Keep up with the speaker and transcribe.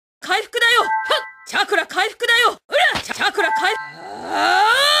回復だよ。チャクラ回復だよ。うらチャクラ回復。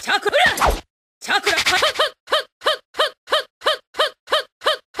チャクラチャクラ回復。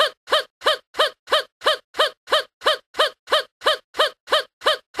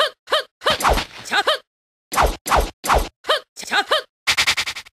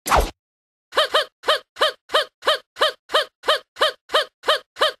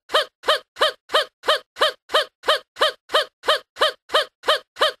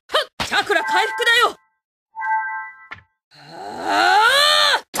チャクラ回復だよ。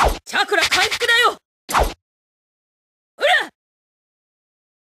チャクラ回復だよ。うら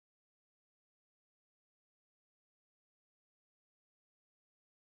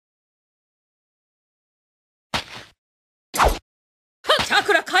チャ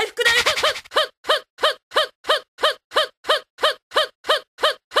クラ回復だよ。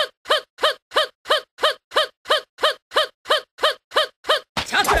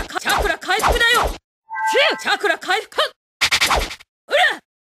チャクラ回復だよ。チャクラ回復。うら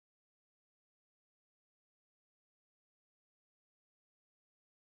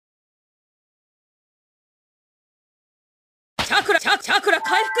チャクラ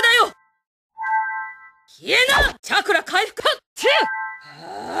回復だよ。消えなチャクラ回復。うら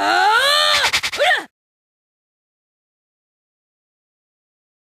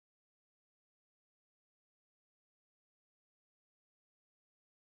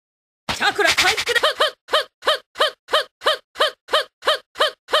チャクラ回復だ。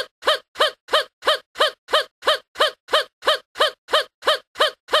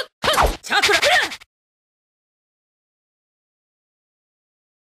チャクラ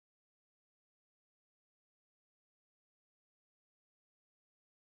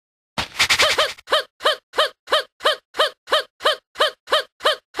うら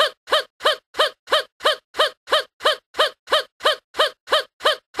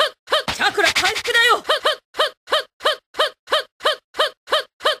チャクラ回復だよ。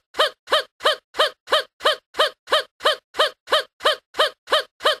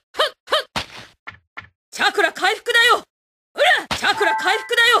チャクラ回復だよ。うらチャクラ回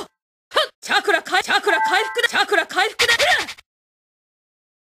復だよ。チャクラ回復だ。チャクラ回復だ。う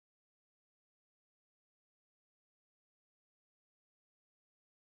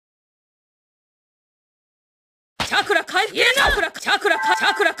らチャクラ回復。消えなチャクラ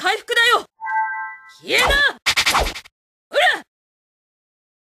回復だよ。消えなうら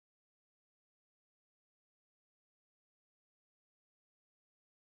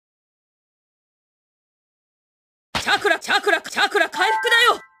チャクラ回復だ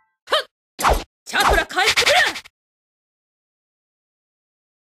よ。チャクラ回復。うら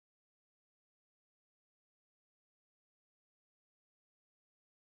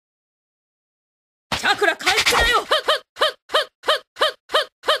チャクラ回復だよ。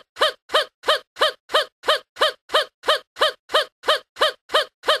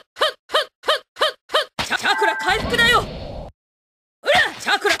チャクラ回復だよ。うらチ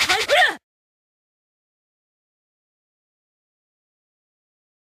ャクラ回復。うら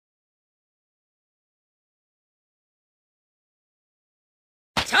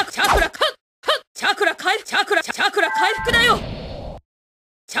チャクラ回復。チャクラ回復だよ。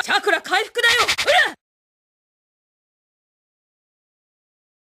チャクラ回復だよ。うら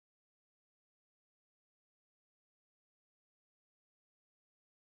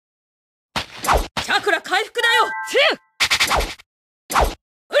チャクラ回復だよ。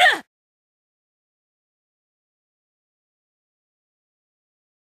うら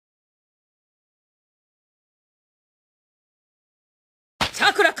チ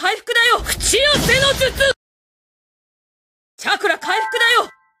ャクラ回復だよ。口寄せの術。チャクラ回復だよ。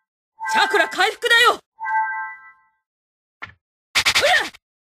チャクラ回復だよ。うら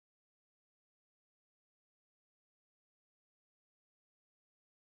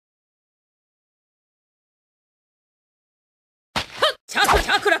チ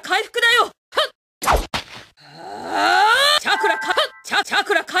ャクラ回復だよ。チャクラ回復だ。チャ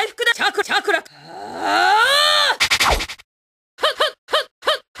クラ回復だ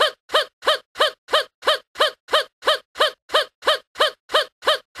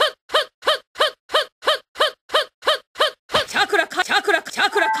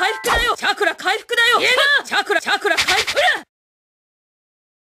よ。チャクラ回復だよ。消えなチャクラ回復。うら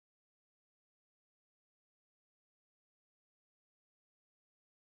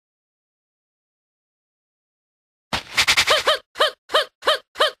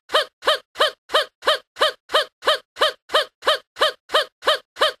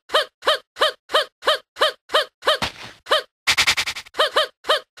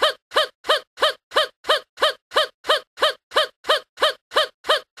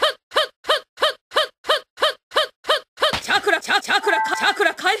チャクラ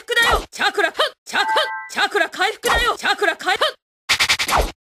回復だよ。チャクラ回復だよ。チャクラ回復。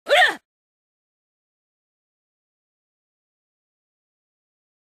うら。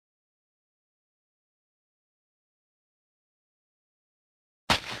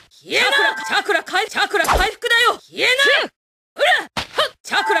消えな。チャクラ回復だよ。消えな。うら。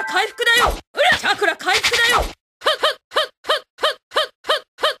チャクラ回復だよ。うら。チャクラ回復だよ。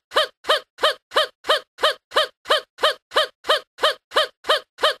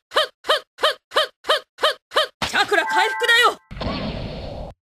チャクラ回復だよ。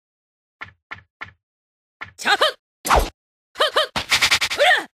チャクラ。うら。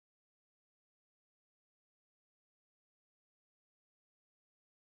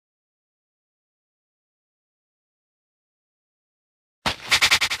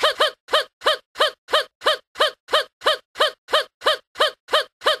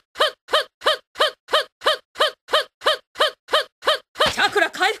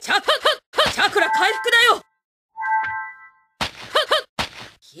チャクラ回復だよ。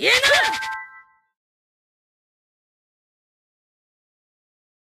消えな。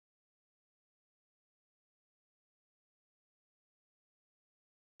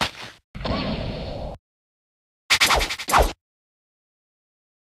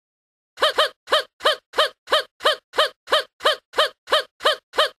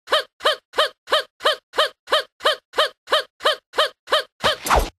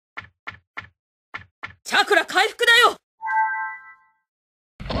チャクラ回復だよ。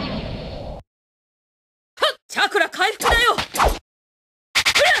チャクラ回復だよ。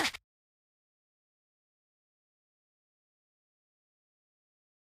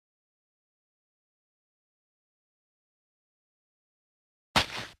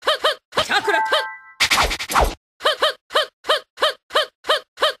チャクラ。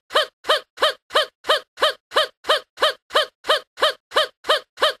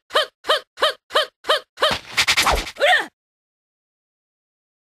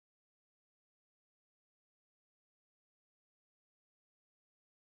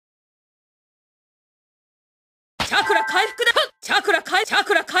チャクラ回復だ。チャ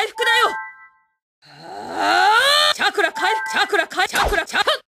クラ回復だよ。チャクラ回復。チャクラ回復。チャクラ。チャ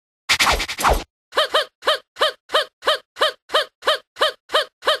クラ。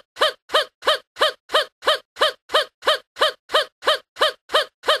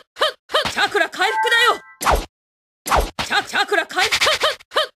チャクラ回復だよ。チャクラ回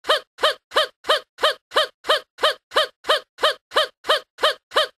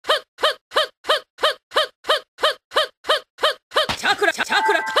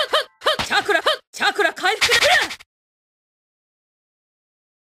復。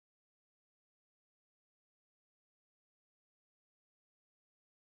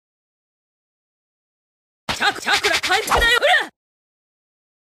チャクラ回復だ。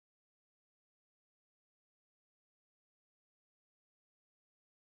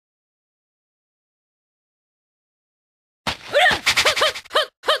チャクラ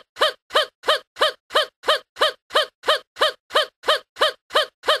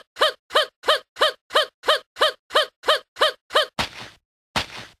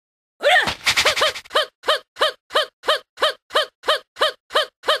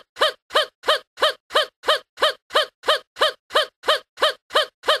復だよ。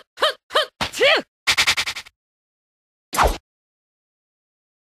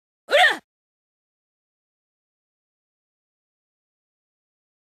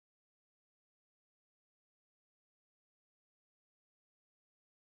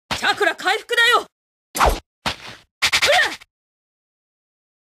チャクラ回復だよ。チ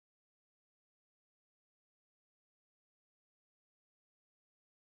ャ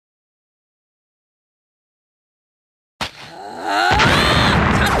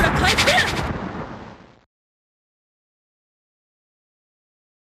クラ回復だ。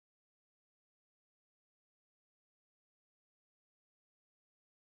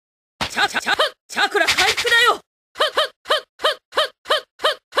チャクラ回復だよ。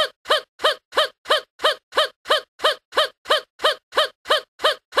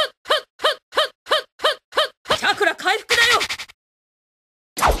チャクラ回復だよ。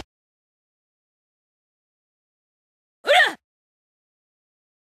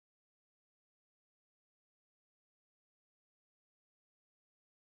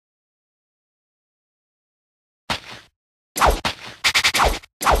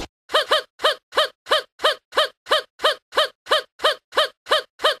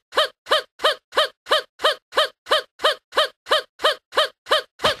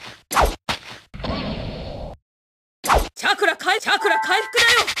チャクラ回復だ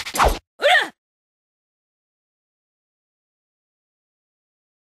よ。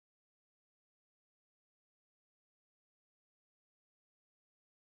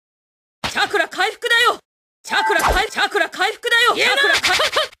ラ回復だよ。チャクラ回復だよ。チャクラ回復。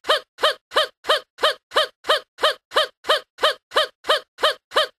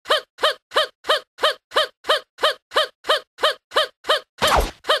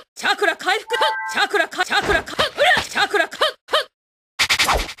チャクラ回復だ。チャクラかチャクラか。うらチャクラか。う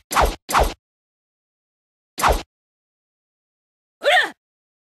ら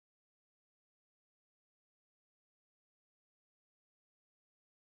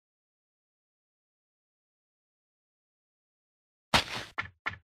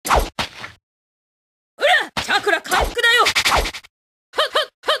チャクラ回復だよ。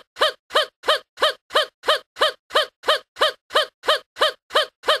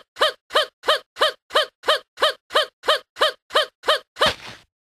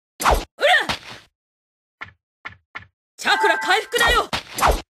チャクラ回復だよ。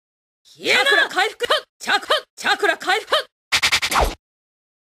チャクラ回復。チャクラ回復。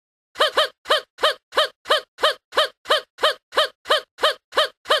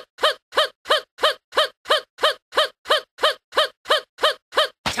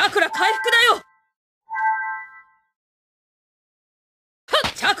チャクラ回復だよ。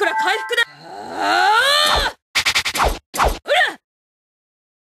チャクラ回復だ。うら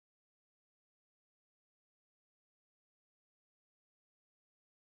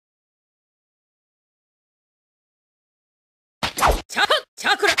チ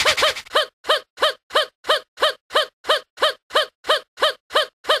ャクラ。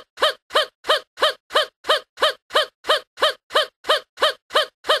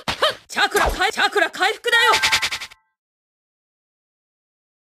チャクラ回復だよ。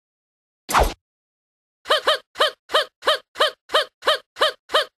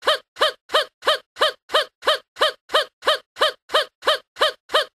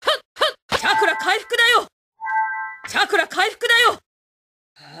チャクラ回復だよ。チャクラ回復だよ。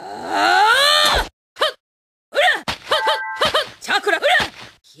うらチャクラ。うら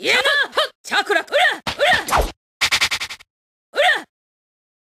消えな。チャクラ。うら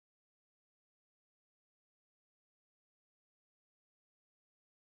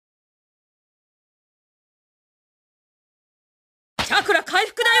チャクラ回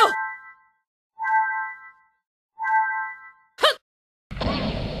復だよ。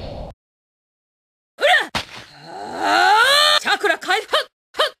うらチャクラ回復。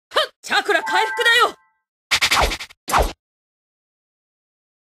チャクラ回復だよ。う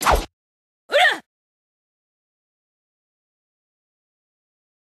ら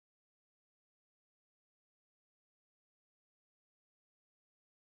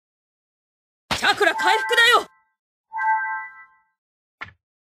チャクラ回復だよ。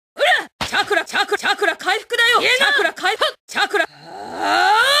うらチャクラ回復だよ。チャクラ回復。チャク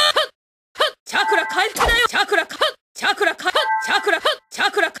ラ回復だよ。チャクラ回復だよ。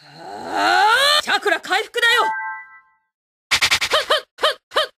チャクラ回復だよ。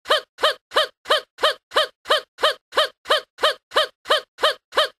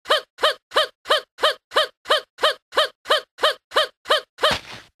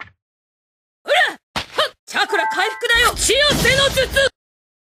うらチャクラ回復だよ。幸せの術。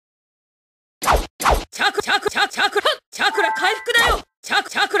チャクラ回復だよ。チャ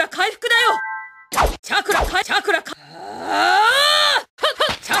クラ回復だよ。チャクラ回復。チャク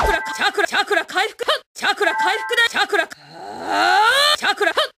ラ回復。チャクラ回復だ。チャクラ回復だよ。チャ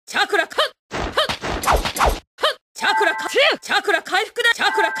クラ回復だ。チ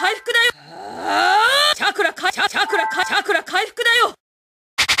ャクラ回復だよ。チャクラ回復だよ。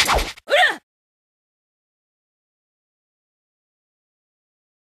うら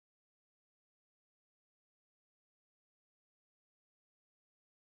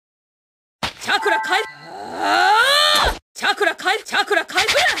チャクラ回復。チャクラ回復。チャクラ回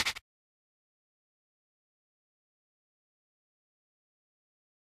復。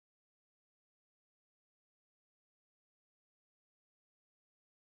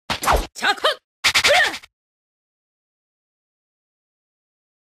チャクラ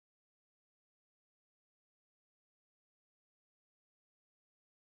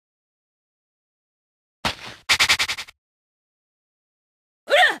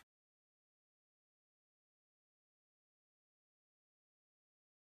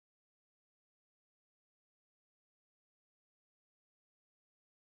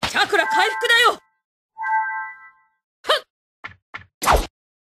チャクラ回復だよ。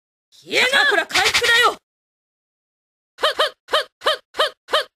消えな。チャクラ回復だよ。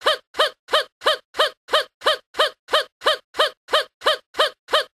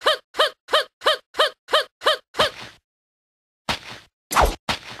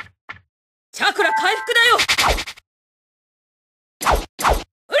チャクラ回復だよ。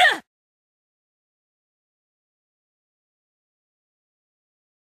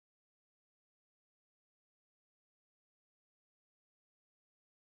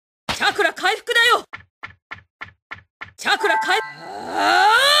チャクラ回復だよ。チャクラ回復。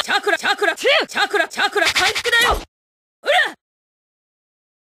チャクラチャクラチャクラチャクラ回復だよ。うら。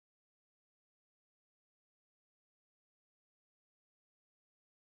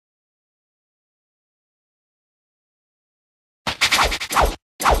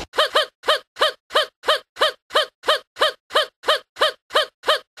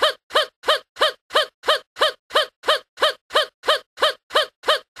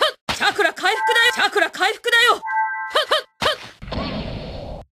チャクラ回復だよ。チャクラ回復だよ。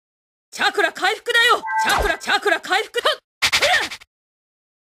チャクラ回復だよ。チャクラチャクラ回復。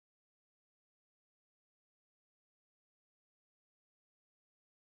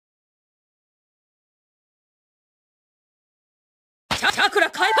チャクラ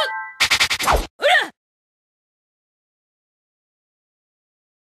回復。うら。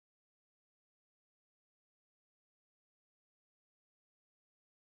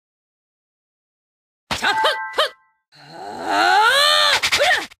チャクラ。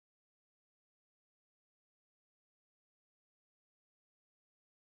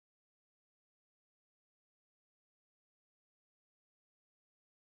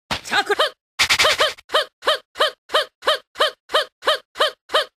チャクラ。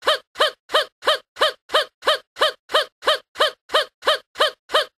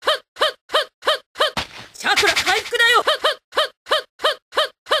チャクラ回復だよ。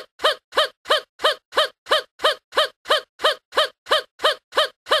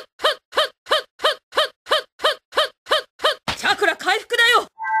チャクラ回復だよ。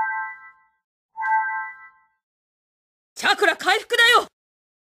チャクラ回復だよ。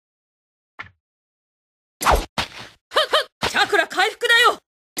チャクラ回復だよ。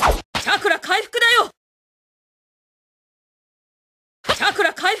チャクラ回復だよ。チャク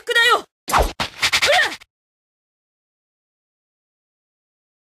ラ回復だよ。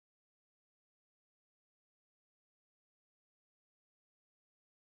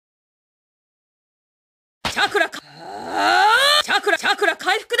チャクラか。チャクラチャクラ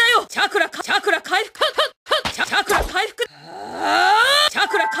回復だよ。チャクラか。チャクラ回復。チャクラ回復。チャ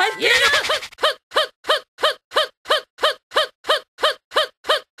クラ回復。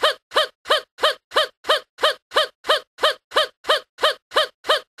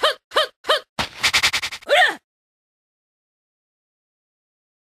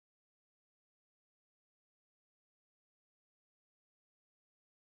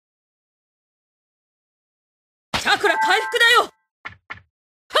チャクラ回復だよ。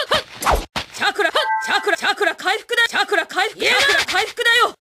チャクラチャクラチャクラ回復だ。チャクラ回復。チャクラ回復だよ。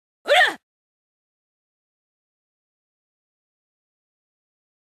うら。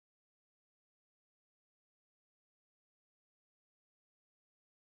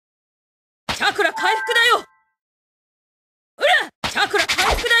チャクラ回復だよ。うら。チャクラ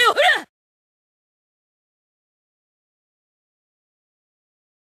回復だよ。うら。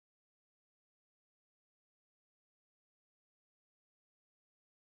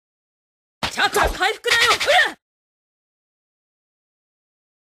チャクラ回復だよ。うら。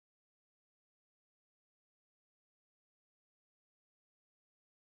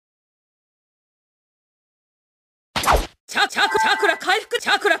チャクラ回復。チ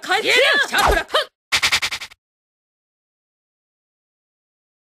ャクラ回復。チャクラ。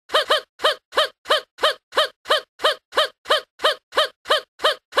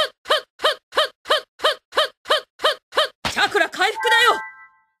チャクラ回復だよ。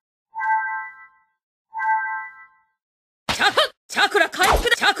チャクラ回復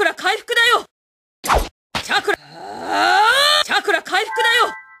だ。チャクラ回復だよ。チャクラ。チャクラ回復だ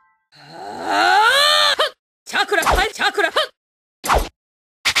よ。チャクラ回復。チャクラ。う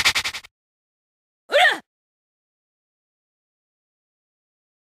ら。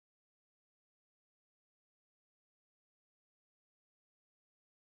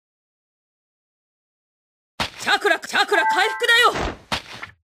チャクラ回復だよ。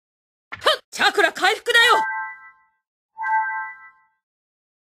チャクラ回復だよ。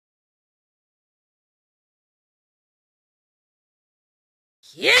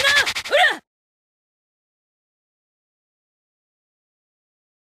消えな。うら。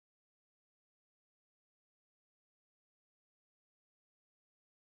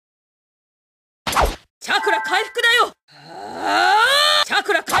チャクラ回復だよ。チャ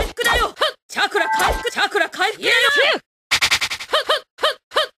クラ回復だよ。チャクラ回復。チャクラ回復だよ。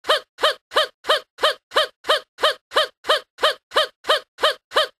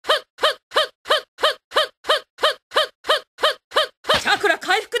チャクラ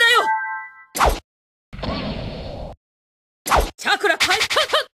回復だよ。チャクラ回復。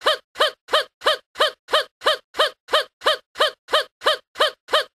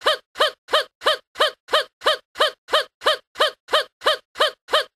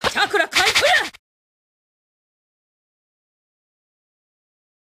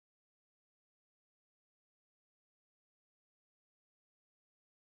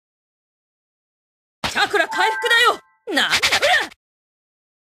チャクラ回復だよ。なんだ、ほら。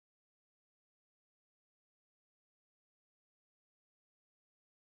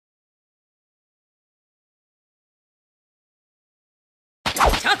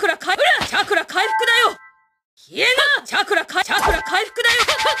チャクラ回復だよ。消えな。チャクラ回復